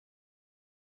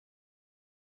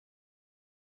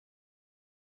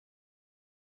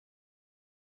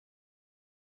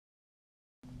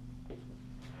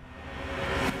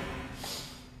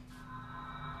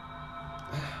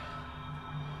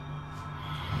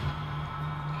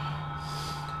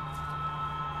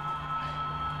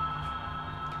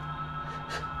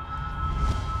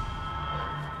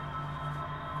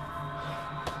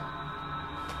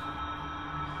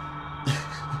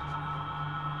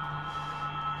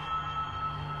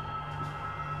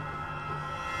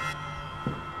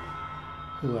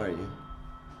Who are you?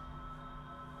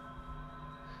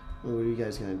 What are you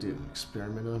guys gonna do?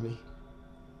 Experiment on me?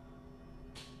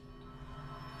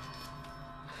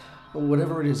 Well,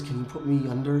 whatever it is, can you put me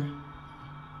under?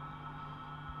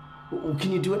 Well,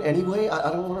 can you do it anyway?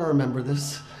 I don't want to remember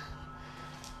this.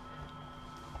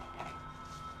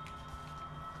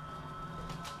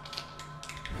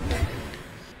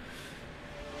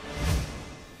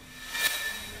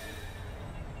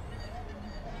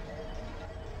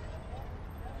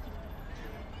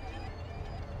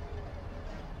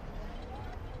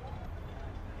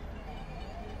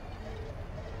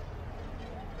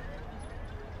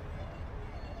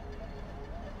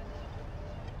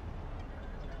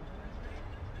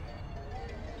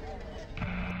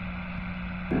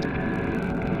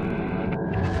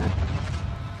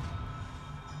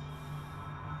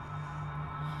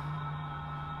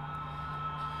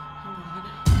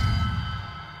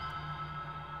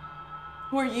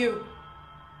 Who are you?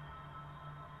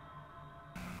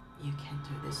 You can't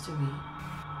do this to me.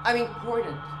 I'm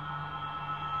important.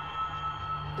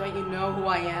 Don't you know who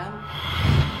I am?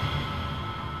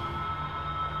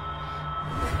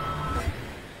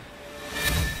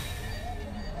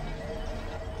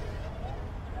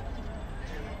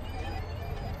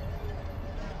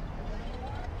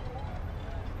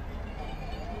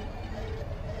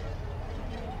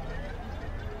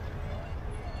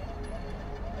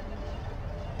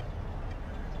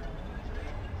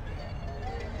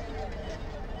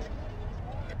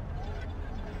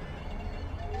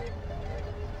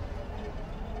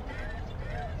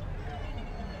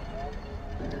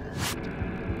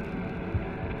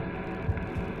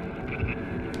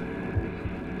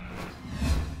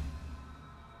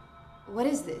 What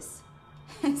is this?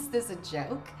 Is this a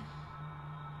joke?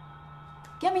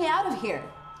 Get me out of here.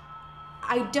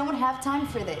 I don't have time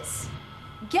for this.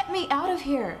 Get me out of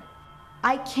here.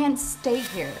 I can't stay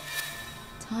here.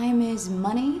 Time is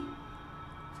money?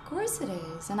 Of course it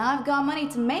is. And I've got money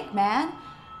to make, man.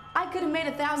 I could have made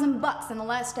 $1,000 in the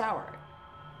last hour.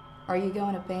 Are you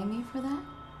going to pay me for that?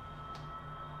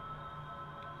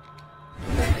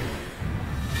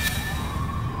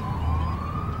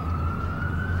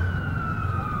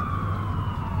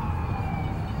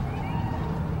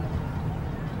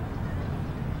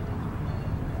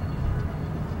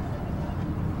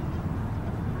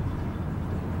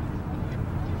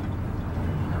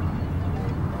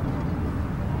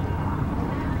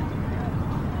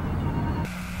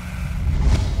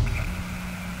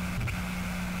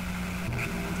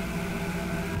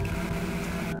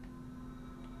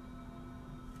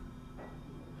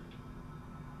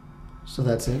 So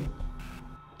that's it?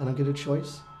 I don't get a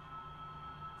choice?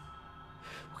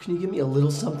 Well, can you give me a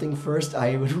little something first?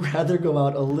 I would rather go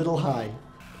out a little high.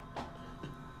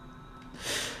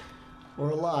 Or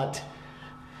a lot.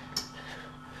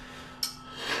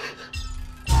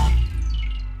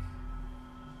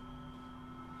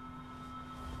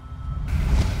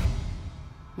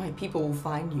 My people will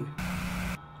find you.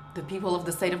 The people of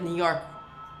the state of New York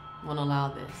won't allow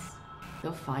this.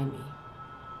 They'll find me.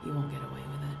 You won't get away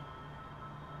with it.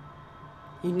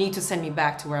 You need to send me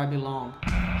back to where I belong.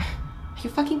 Are you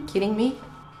fucking kidding me?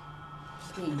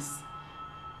 Please.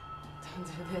 Don't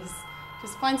do this.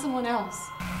 Just find someone else.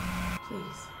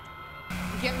 Please.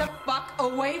 Get the fuck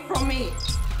away from me!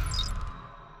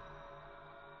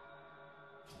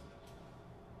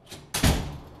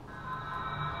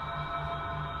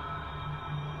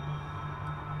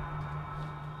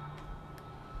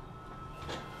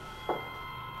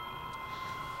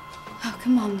 Oh,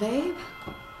 come on, babe.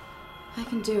 I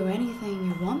can do anything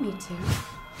you want me to.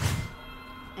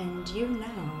 And you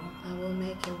know I will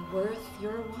make it worth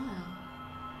your while.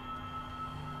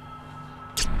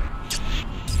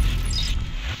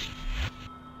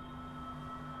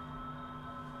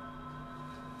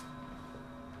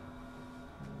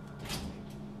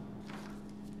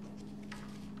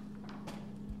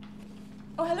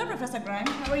 Oh, hello, Professor Grime.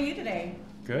 How are you today?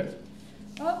 Good.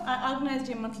 Well, I organized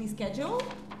your monthly schedule.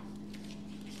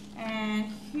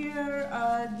 And here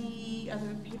are the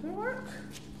other paperwork.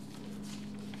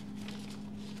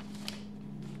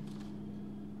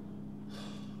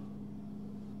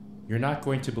 You're not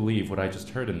going to believe what I just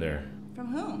heard in there.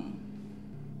 From whom?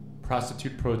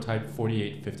 Prostitute prototype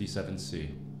 4857C.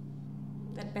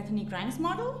 That Bethany Grimes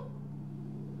model?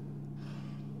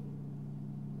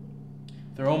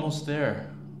 They're almost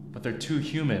there, but they're too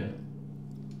human.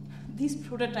 These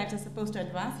prototypes are supposed to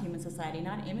advance human society,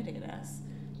 not imitate us.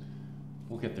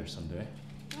 We'll get there someday.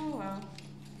 Oh, well.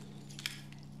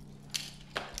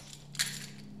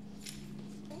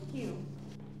 Thank you.